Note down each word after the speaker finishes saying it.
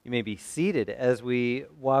You may be seated as we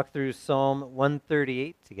walk through Psalm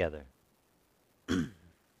 138 together.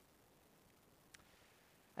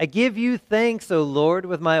 I give you thanks, O Lord,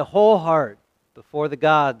 with my whole heart. Before the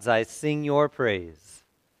gods I sing your praise.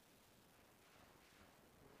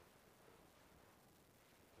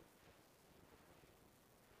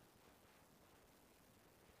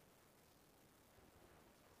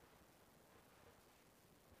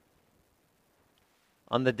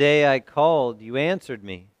 On the day I called, you answered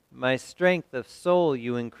me. My strength of soul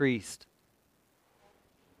you increased.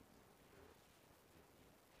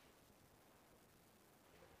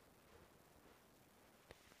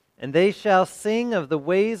 And they shall sing of the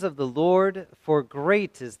ways of the Lord, for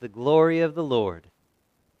great is the glory of the Lord.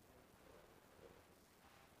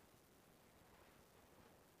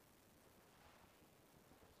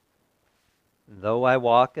 Though I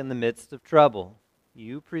walk in the midst of trouble,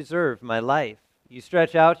 you preserve my life. You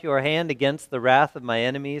stretch out your hand against the wrath of my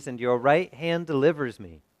enemies, and your right hand delivers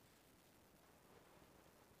me.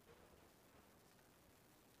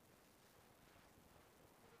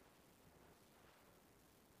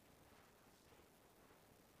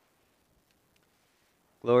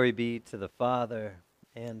 Glory be to the Father,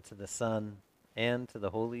 and to the Son, and to the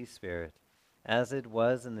Holy Spirit, as it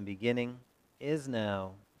was in the beginning, is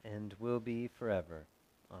now, and will be forever.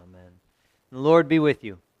 Amen. And the Lord be with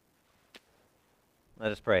you.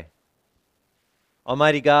 Let us pray.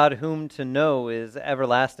 Almighty God, whom to know is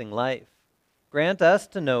everlasting life, grant us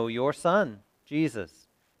to know your Son, Jesus,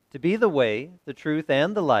 to be the way, the truth,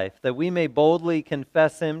 and the life, that we may boldly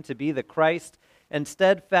confess him to be the Christ and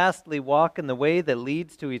steadfastly walk in the way that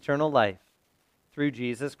leads to eternal life. Through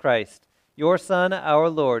Jesus Christ, your Son, our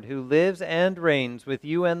Lord, who lives and reigns with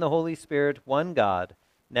you and the Holy Spirit, one God,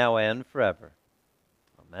 now and forever.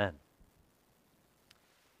 Amen.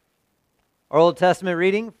 Our Old Testament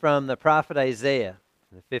reading from the prophet Isaiah,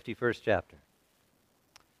 the 51st chapter.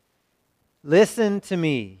 Listen to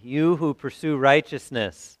me, you who pursue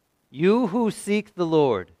righteousness, you who seek the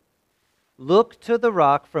Lord. Look to the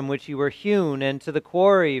rock from which you were hewn, and to the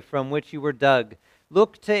quarry from which you were dug.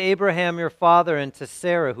 Look to Abraham your father, and to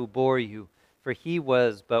Sarah who bore you, for he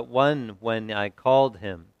was but one when I called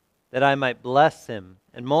him, that I might bless him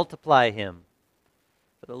and multiply him.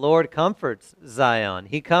 For the Lord comforts Zion.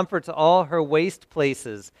 He comforts all her waste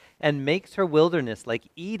places and makes her wilderness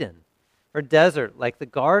like Eden, her desert like the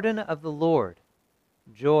garden of the Lord.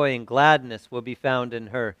 Joy and gladness will be found in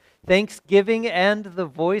her, thanksgiving and the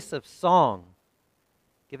voice of song.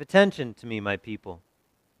 Give attention to me, my people,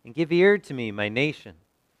 and give ear to me, my nation.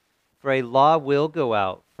 For a law will go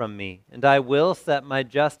out from me, and I will set my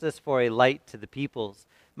justice for a light to the peoples.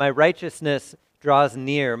 My righteousness draws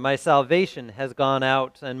near, my salvation has gone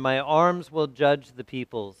out, and my arms will judge the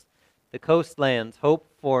peoples. The coastlands hope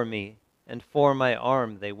for me, and for my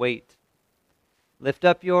arm they wait. Lift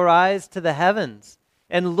up your eyes to the heavens,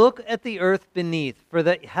 and look at the earth beneath, for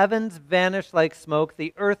the heavens vanish like smoke,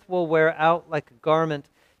 the earth will wear out like a garment,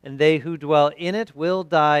 and they who dwell in it will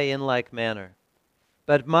die in like manner.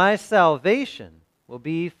 But my salvation will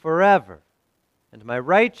be forever, and my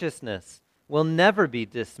righteousness will never be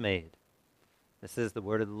dismayed. This is the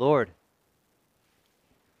word of the Lord.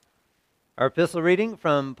 Our epistle reading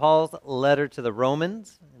from Paul's letter to the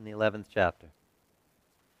Romans in the 11th chapter.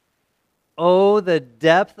 Oh, the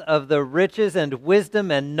depth of the riches and wisdom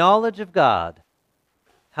and knowledge of God!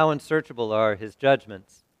 How unsearchable are his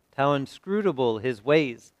judgments, how inscrutable his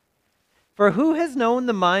ways. For who has known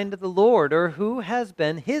the mind of the Lord, or who has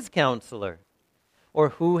been his counselor? Or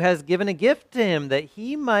who has given a gift to him that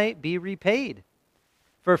he might be repaid?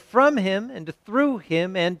 For from him and through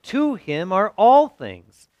him and to him are all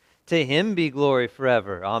things. To him be glory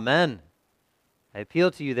forever. Amen. I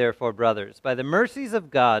appeal to you, therefore, brothers, by the mercies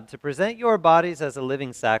of God, to present your bodies as a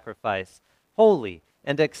living sacrifice, holy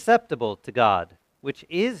and acceptable to God, which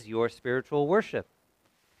is your spiritual worship.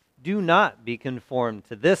 Do not be conformed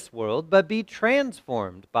to this world, but be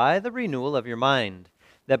transformed by the renewal of your mind,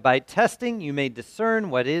 that by testing you may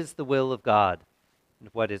discern what is the will of God, and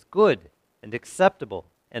what is good and acceptable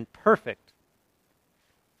and perfect.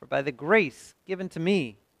 For by the grace given to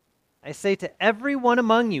me, I say to every one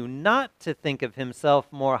among you not to think of himself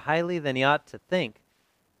more highly than he ought to think,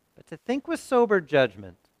 but to think with sober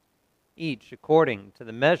judgment, each according to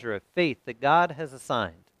the measure of faith that God has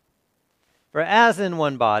assigned. For as in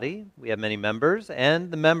one body we have many members, and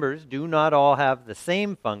the members do not all have the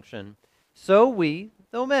same function, so we,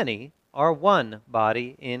 though many, are one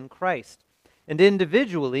body in Christ, and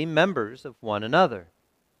individually members of one another.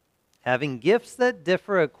 Having gifts that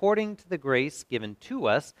differ according to the grace given to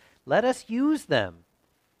us, let us use them.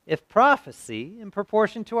 if prophecy, in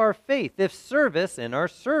proportion to our faith, if service, in our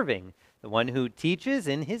serving, the one who teaches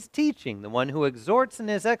in his teaching, the one who exhorts in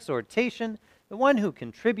his exhortation, the one who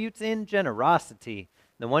contributes in generosity,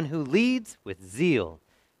 the one who leads with zeal,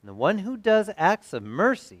 and the one who does acts of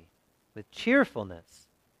mercy with cheerfulness.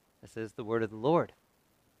 This is the word of the Lord.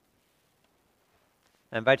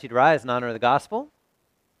 I invite you to rise in honor of the gospel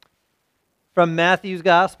from Matthew's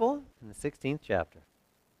gospel in the 16th chapter.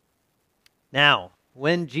 Now,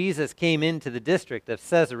 when Jesus came into the district of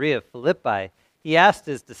Caesarea Philippi, he asked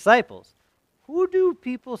his disciples, "Who do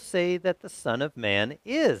people say that the Son of Man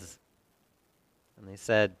is?" And they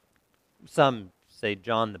said, "Some say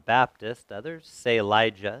John the Baptist, others say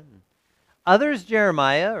Elijah, and others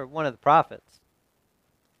Jeremiah or one of the prophets."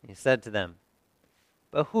 He said to them,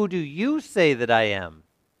 "But who do you say that I am?"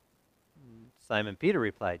 Simon Peter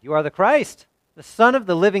replied, "You are the Christ, the Son of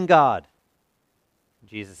the living God."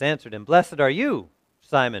 Jesus answered him, "Blessed are you,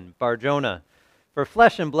 Simon Bar-Jonah, for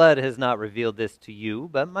flesh and blood has not revealed this to you,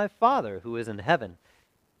 but my Father who is in heaven.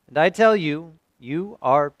 And I tell you, you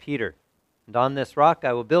are Peter, and on this rock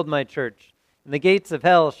I will build my church, and the gates of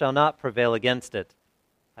hell shall not prevail against it.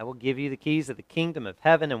 I will give you the keys of the kingdom of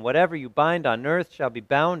heaven, and whatever you bind on earth shall be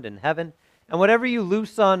bound in heaven, and whatever you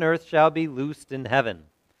loose on earth shall be loosed in heaven."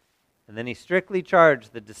 And then he strictly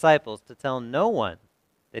charged the disciples to tell no one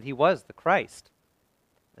that he was the Christ.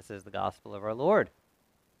 This is the gospel of our Lord.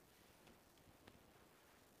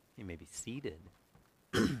 You may be seated.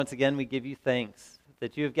 Once again, we give you thanks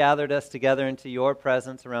that you have gathered us together into your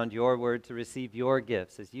presence around your word to receive your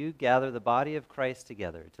gifts. As you gather the body of Christ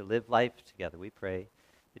together to live life together, we pray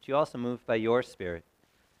that you also move by your Spirit.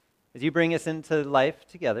 As you bring us into life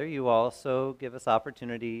together, you also give us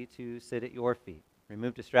opportunity to sit at your feet.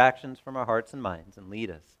 Remove distractions from our hearts and minds and lead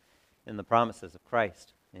us in the promises of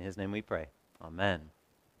Christ. In his name we pray. Amen.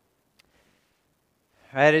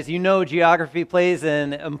 All right, as you know, geography plays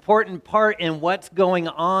an important part in what's going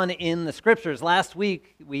on in the Scriptures. Last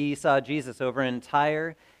week, we saw Jesus over in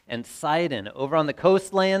Tyre and Sidon, over on the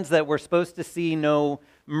coastlands that we're supposed to see no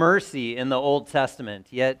mercy in the Old Testament.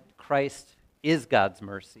 Yet Christ is God's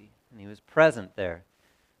mercy, and he was present there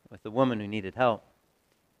with the woman who needed help.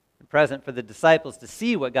 And present for the disciples to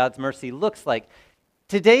see what God's mercy looks like.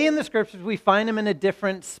 Today in the Scriptures, we find him in a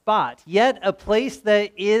different spot, yet a place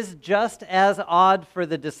that is just as odd for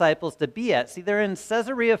the disciples to be at. See, they're in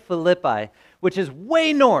Caesarea Philippi, which is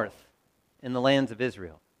way north in the lands of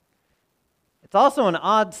Israel. It's also an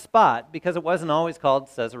odd spot because it wasn't always called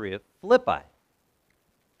Caesarea Philippi.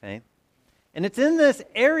 Okay? And it's in this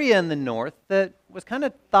area in the north that was kind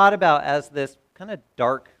of thought about as this kind of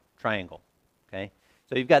dark triangle. Okay?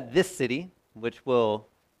 So you've got this city, which will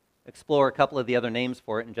explore a couple of the other names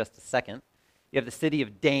for it in just a second. You have the city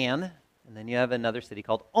of Dan, and then you have another city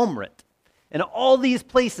called Omrit. In all these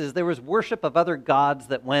places, there was worship of other gods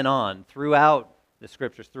that went on throughout the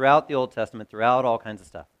Scriptures, throughout the Old Testament, throughout all kinds of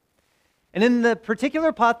stuff. And in the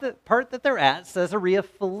particular part that they're at, Caesarea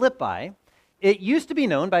Philippi, it used to be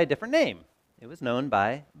known by a different name. It was known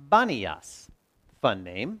by Banias. Fun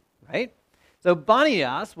name, right? So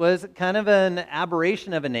Banias was kind of an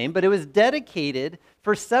aberration of a name, but it was dedicated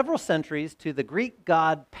for several centuries to the Greek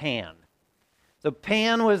god Pan. So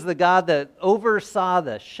Pan was the god that oversaw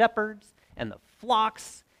the shepherds and the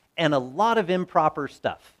flocks and a lot of improper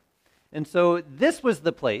stuff. And so this was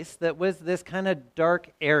the place that was this kind of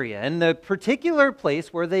dark area. And the particular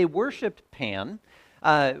place where they worshipped Pan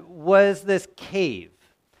was this cave.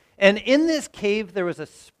 And in this cave, there was a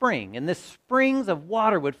spring, and the springs of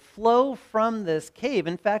water would flow from this cave.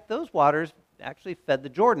 In fact, those waters actually fed the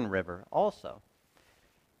Jordan River also.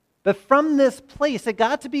 But from this place, it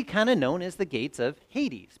got to be kind of known as the gates of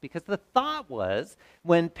Hades, because the thought was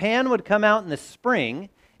when Pan would come out in the spring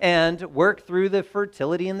and work through the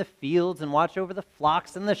fertility in the fields and watch over the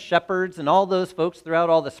flocks and the shepherds and all those folks throughout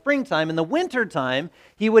all the springtime, in the wintertime,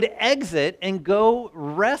 he would exit and go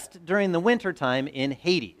rest during the wintertime in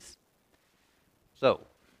Hades. So,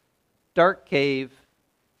 dark cave,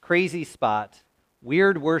 crazy spot,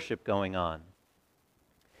 weird worship going on.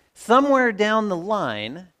 Somewhere down the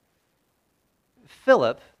line,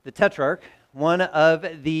 Philip, the tetrarch, one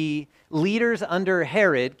of the leaders under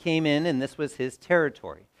Herod, came in, and this was his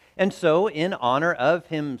territory. And so, in honor of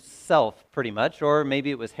himself, pretty much, or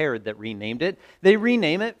maybe it was Herod that renamed it, they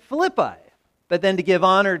rename it Philippi. But then to give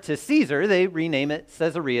honor to Caesar, they rename it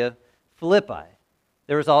Caesarea Philippi.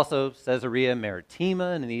 There was also Caesarea Maritima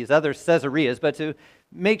and these other Caesareas, but to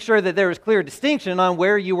make sure that there was clear distinction on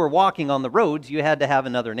where you were walking on the roads, you had to have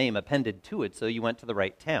another name appended to it so you went to the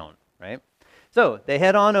right town, right? So they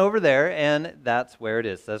head on over there, and that's where it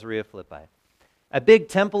is, Caesarea Philippi. A big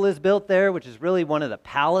temple is built there, which is really one of the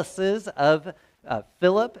palaces of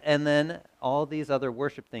Philip, and then all these other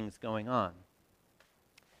worship things going on.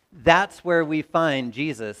 That's where we find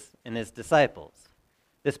Jesus and his disciples.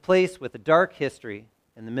 This place with a dark history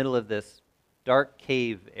in the middle of this dark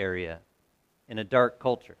cave area in a dark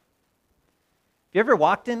culture. Have you ever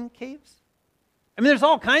walked in caves? I mean, there's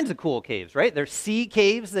all kinds of cool caves, right? There's sea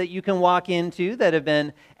caves that you can walk into that have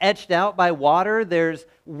been etched out by water. There's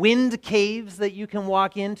wind caves that you can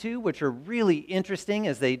walk into, which are really interesting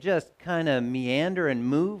as they just kind of meander and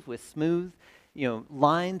move with smooth,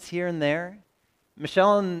 lines here and there.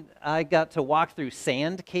 Michelle and I got to walk through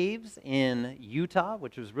sand caves in Utah,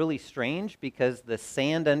 which was really strange because the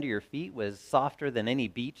sand under your feet was softer than any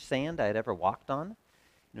beach sand I had ever walked on.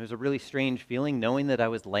 It was a really strange feeling knowing that I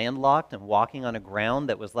was landlocked and walking on a ground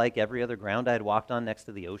that was like every other ground I had walked on next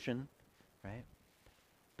to the ocean, right?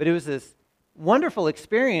 But it was this wonderful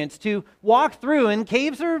experience to walk through, and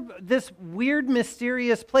caves are this weird,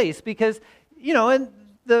 mysterious place because, in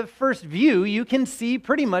the first view, you can see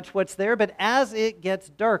pretty much what's there, but as it gets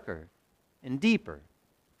darker and deeper,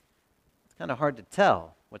 it's kind of hard to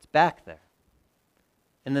tell what's back there.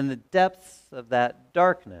 And then the depths of that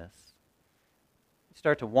darkness, you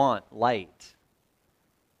start to want light.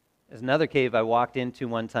 There's another cave I walked into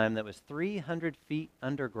one time that was 300 feet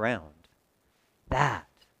underground. That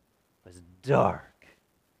was dark.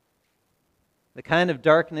 The kind of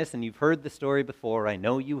darkness, and you've heard the story before, I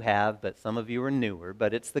know you have, but some of you are newer,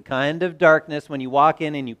 but it's the kind of darkness when you walk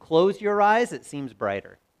in and you close your eyes, it seems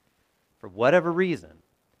brighter, for whatever reason.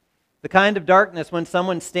 The kind of darkness when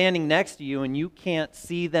someone's standing next to you and you can't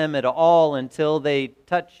see them at all until they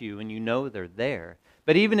touch you and you know they're there.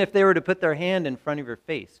 But even if they were to put their hand in front of your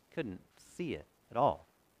face, couldn't see it at all.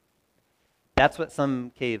 That's what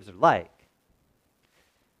some caves are like.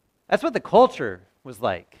 That's what the culture was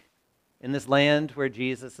like in this land where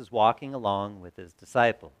Jesus is walking along with his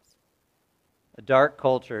disciples. A dark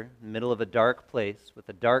culture in the middle of a dark place with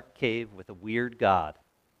a dark cave with a weird God.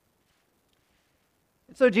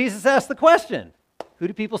 And so Jesus asked the question, who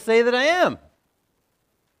do people say that I am?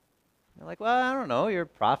 They're like, well, I don't know, you're a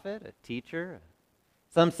prophet, a teacher.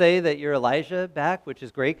 Some say that you're Elijah back, which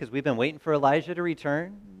is great because we've been waiting for Elijah to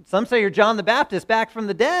return. Some say you're John the Baptist back from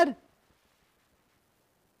the dead.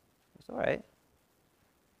 It's all right.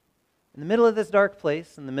 In the middle of this dark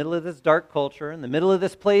place, in the middle of this dark culture, in the middle of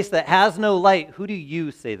this place that has no light, who do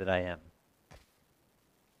you say that I am?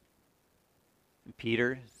 And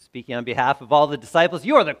Peter, speaking on behalf of all the disciples,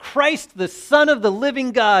 you are the Christ, the Son of the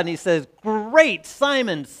living God. And he says, great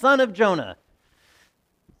Simon, son of Jonah.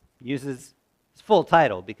 He uses his full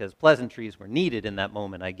title because pleasantries were needed in that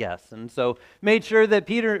moment, I guess. And so made sure that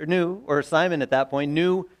Peter knew, or Simon at that point,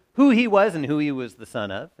 knew who he was and who he was the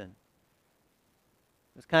son of. And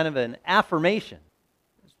it was kind of an affirmation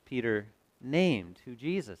as Peter named who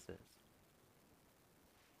Jesus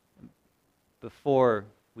is. Before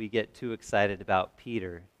we get too excited about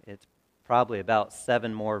Peter, it's probably about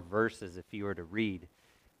 7 more verses if you were to read.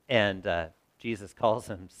 And Jesus calls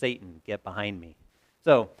him, Satan, get behind me.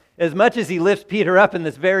 So, as much as he lifts Peter up in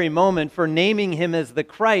this very moment for naming him as the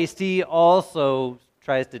Christ, he also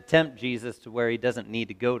tries to tempt Jesus to where he doesn't need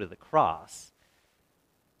to go to the cross.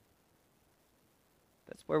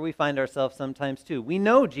 That's where we find ourselves sometimes too. We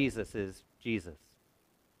know Jesus is Jesus.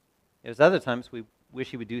 There's other times we wish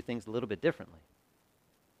he would do things a little bit differently.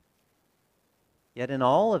 Yet in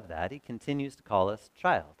all of that, he continues to call us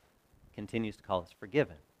child, continues to call us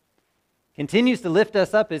forgiven, continues to lift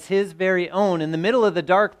us up as his very own in the middle of the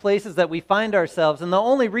dark places that we find ourselves. And the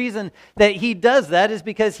only reason that he does that is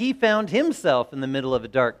because he found himself in the middle of a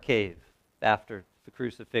dark cave after the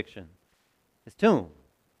crucifixion, his tomb.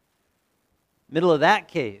 Middle of that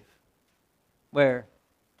cave where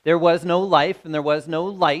there was no life and there was no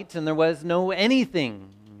light and there was no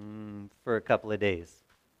anything for a couple of days.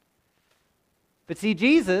 But see,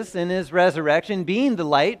 Jesus in his resurrection, being the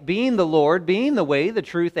light, being the Lord, being the way, the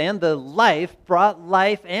truth, and the life, brought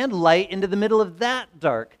life and light into the middle of that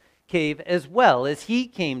dark cave as well, as he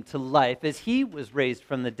came to life, as he was raised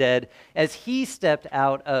from the dead, as he stepped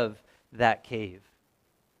out of that cave,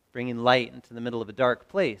 bringing light into the middle of a dark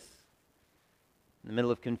place, in the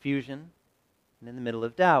middle of confusion, and in the middle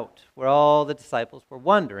of doubt, where all the disciples were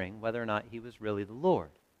wondering whether or not he was really the Lord.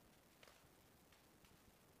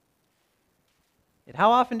 Yet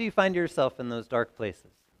how often do you find yourself in those dark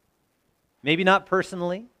places? Maybe not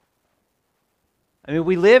personally. I mean,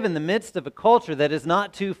 we live in the midst of a culture that is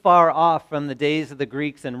not too far off from the days of the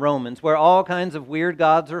Greeks and Romans, where all kinds of weird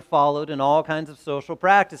gods are followed and all kinds of social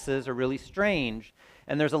practices are really strange.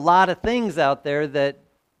 And there's a lot of things out there that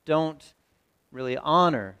don't really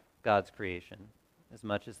honor God's creation. as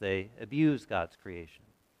much as they abuse God's creation.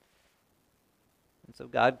 And so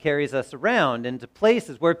God carries us around into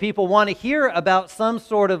places where people want to hear about some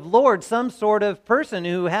sort of Lord, some sort of person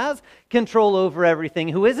who has control over everything,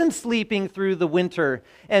 who isn't sleeping through the winter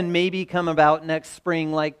and maybe come about next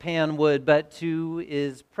spring like Pan would, but who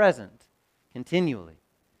is present continually,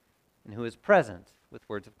 and who is present with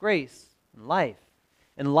words of grace and life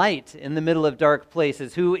and light in the middle of dark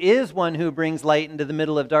places, who is one who brings light into the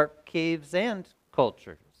middle of dark caves and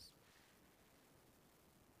cultures.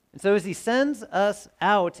 And so as he sends us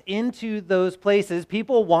out into those places,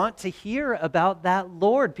 people want to hear about that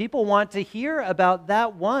Lord. People want to hear about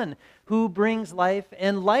that one who brings life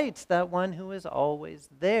and light, that one who is always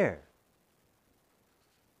there.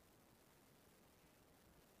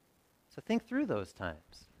 So think through those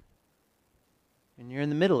times when you're in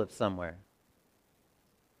the middle of somewhere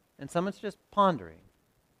and someone's just pondering,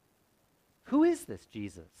 who is this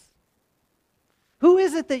Jesus? Who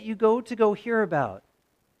is it that you go hear about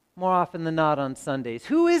more often than not on Sundays?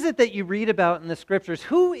 Who is it that you read about in the Scriptures?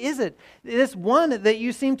 Who is it, this one that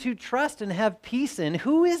you seem to trust and have peace in?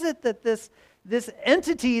 Who is it that this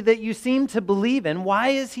entity that you seem to believe in, why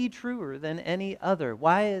is he truer than any other?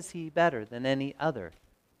 Why is he better than any other?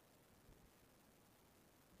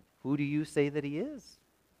 Who do you say that he is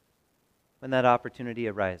when that opportunity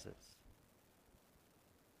arises?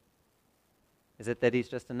 Is it that he's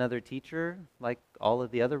just another teacher like all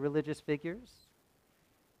of the other religious figures?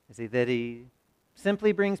 Is it that he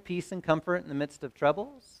simply brings peace and comfort in the midst of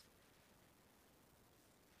troubles?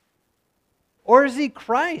 Or is he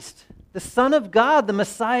Christ, the Son of God, the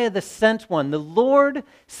Messiah, the sent one, the Lord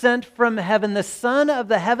sent from heaven, the Son of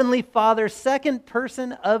the Heavenly Father, second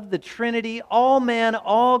person of the Trinity, all man,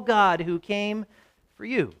 all God, who came for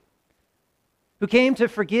you, who came to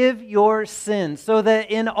forgive your sins, so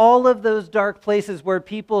that in all of those dark places where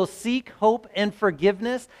people seek hope and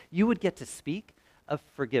forgiveness, you would get to speak of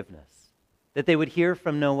forgiveness, that they would hear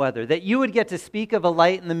from no other, that you would get to speak of a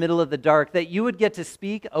light in the middle of the dark, that you would get to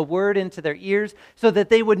speak a word into their ears so that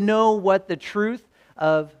they would know what the truth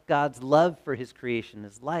of God's love for his creation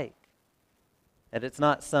is like. That it's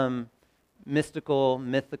not some mystical,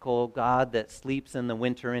 mythical God that sleeps in the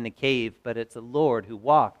winter in a cave, but it's a Lord who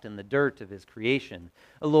walked in the dirt of his creation,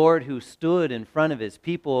 a Lord who stood in front of his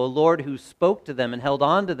people, a Lord who spoke to them and held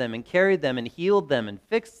on to them and carried them and healed them and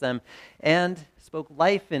fixed them and spoke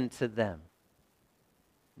life into them,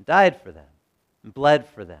 and died for them, and bled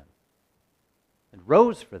for them, and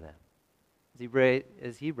rose for them,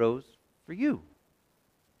 as he rose for you.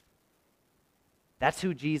 That's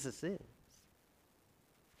who Jesus is.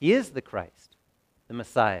 He is the Christ, the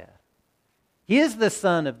Messiah. He is the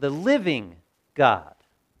Son of the living God,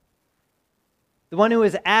 the one who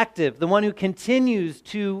is active, the one who continues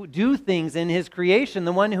to do things in his creation,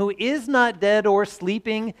 the one who is not dead or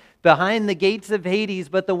sleeping behind the gates of Hades,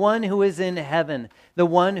 but the one who is in heaven, the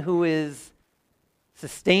one who is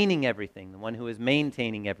sustaining everything, the one who is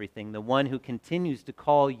maintaining everything, the one who continues to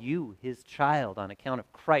call you his child on account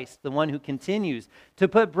of Christ, the one who continues to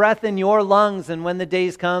put breath in your lungs, and when the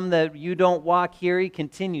days come that you don't walk here, he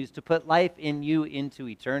continues to put life in you into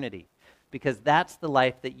eternity. Because that's the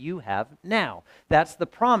life that you have now. That's the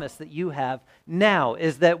promise that you have now,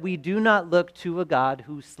 is that we do not look to a God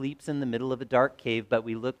who sleeps in the middle of a dark cave, but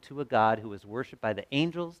we look to a God who is worshipped by the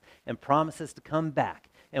angels and promises to come back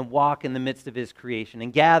and walk in the midst of his creation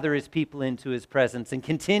and gather his people into his presence and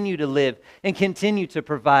continue to live and continue to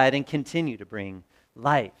provide and continue to bring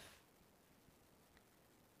life.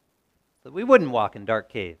 So we wouldn't walk in dark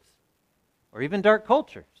caves or even dark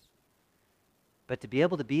cultures, but to be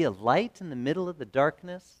able to be a light in the middle of the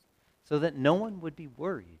darkness so that no one would be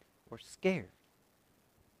worried or scared.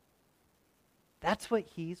 That's what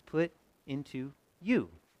he's put into you.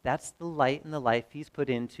 That's the light and the life he's put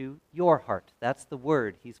into your heart. That's the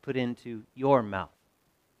word he's put into your mouth.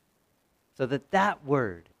 So that that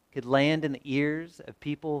word could land in the ears of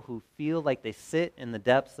people who feel like they sit in the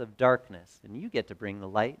depths of darkness, and you get to bring the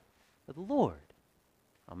light of the Lord.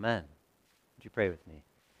 Amen. Would you pray with me?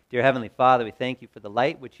 Dear Heavenly Father, we thank you for the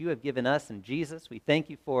light which you have given us in Jesus. We thank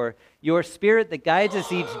you for your Spirit that guides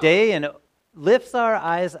us each day and lifts our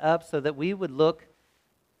eyes up so that we would look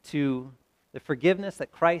to the forgiveness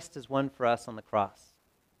that Christ has won for us on the cross.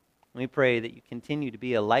 We pray that you continue to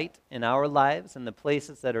be a light in our lives in the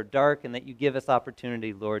places that are dark, and that you give us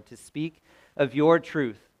opportunity, Lord, to speak of your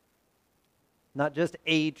truth. Not just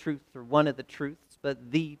a truth or one of the truths,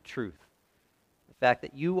 but the truth. The fact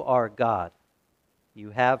that you are God.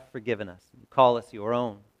 You have forgiven us. You call us your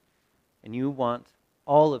own. And you want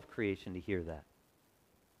all of creation to hear that.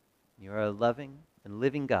 You are a loving and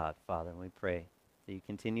living God, Father, and we pray that you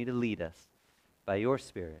continue to lead us by your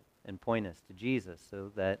Spirit and point us to Jesus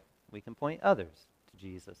so that we can point others to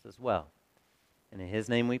Jesus as well. And in his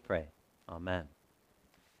name we pray. Amen.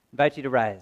 I invite you to rise.